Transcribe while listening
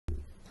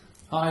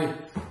Hi,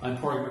 I'm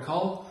Padraig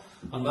McCaul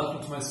and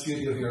welcome to my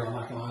studio here on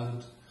Mackinac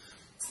Island.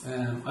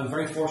 I'm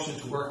very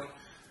fortunate to work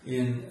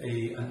in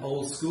an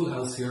old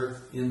schoolhouse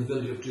here in the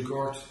village of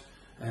Dugort,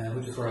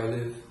 which is where I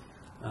live.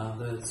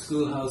 The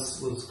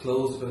schoolhouse was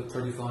closed about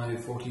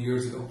 35-40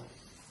 years ago.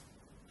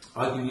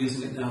 I've been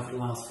using it now for the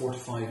last 4 to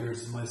 5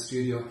 years as my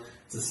studio.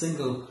 It's a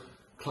single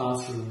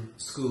classroom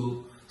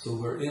school, so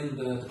we're in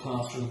the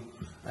classroom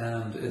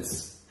and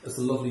it's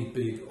a lovely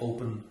big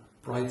open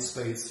bright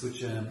space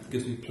which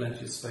gives me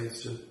plenty of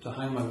space to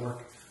hang my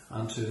work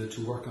and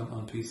to work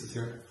on pieces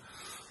here.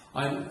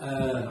 I'm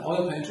an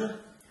oil painter,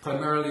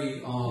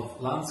 primarily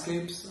of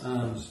landscapes,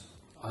 and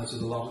I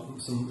do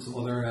some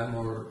other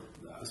more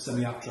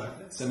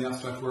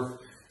semi-abstract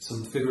work,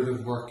 some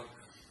figurative work.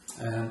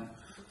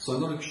 So I'm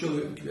going to show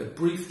you a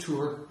brief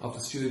tour of the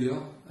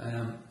studio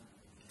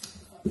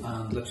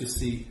and let you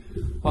see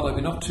what I've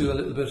been up to a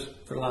little bit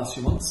for the last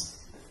few months.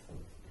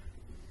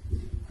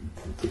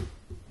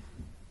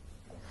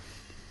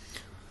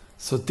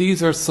 So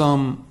these are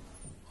some,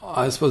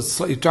 I suppose,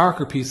 slightly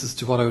darker pieces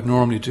to what I would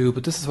normally do,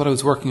 but this is what I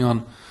was working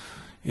on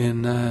at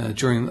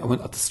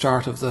the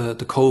start of the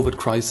COVID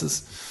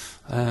crisis.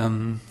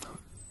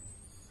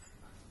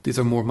 These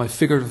are more of my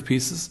figurative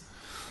pieces.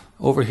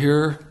 Over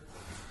here,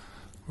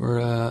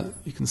 where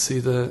you can see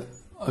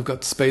I've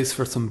got space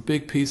for some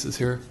big pieces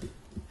here,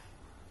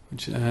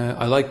 which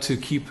I like to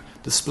keep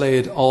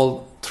displayed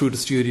all through the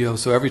studio.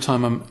 So every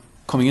time I'm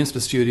coming into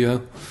the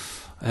studio,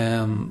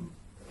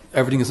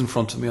 everything is in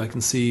front of me. I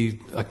can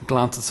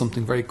glance at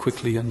something very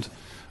quickly and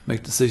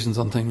make decisions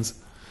on things.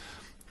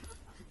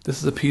 This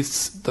is a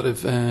piece that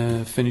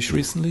I've finished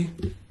recently.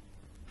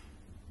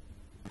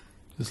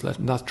 Just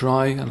letting that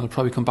dry, and I'll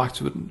probably come back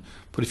to it and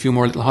put a few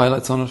more little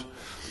highlights on it.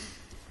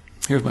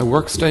 Here's my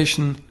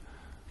workstation,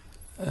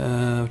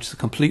 which is a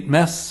complete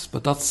mess,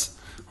 but that's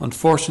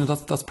unfortunate.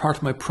 That's part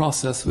of my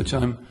process, which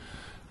I'm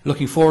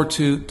looking forward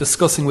to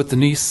discussing with the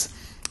niece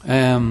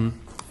in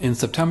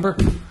September.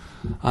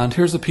 And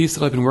here's a piece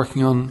that I've been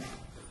working on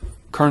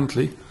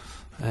currently.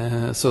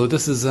 So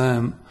this is,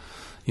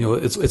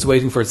 it's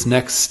waiting for its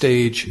next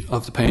stage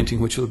of the painting,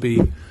 which will be,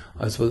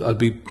 I suppose, I'll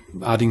be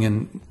adding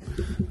in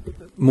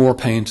more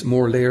paint,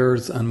 more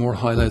layers, and more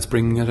highlights,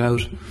 bringing it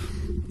out.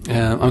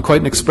 I'm quite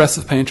an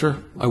expressive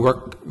painter. I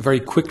work very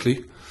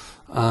quickly,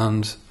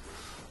 and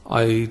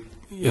I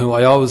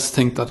always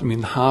think that,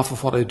 half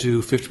of what I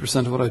do,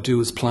 50% of what I do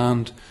is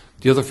planned.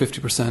 The other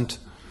 50%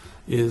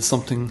 is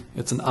something,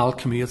 it's an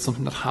alchemy, it's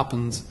something that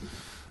happens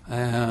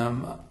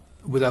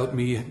without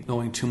me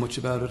knowing too much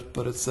about it.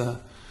 But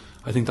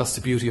I think that's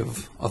the beauty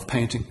of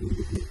painting,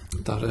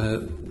 that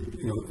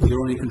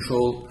you're only in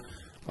control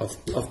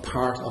of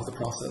part of the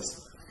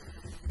process.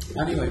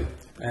 Anyway,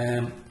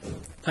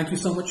 thank you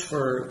so much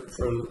for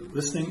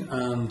listening,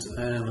 and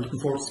I'm looking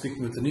forward to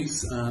speaking with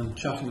Denise and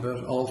chatting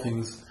about all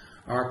things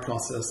art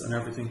process and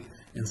everything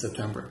in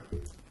September.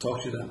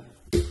 Talk to you then.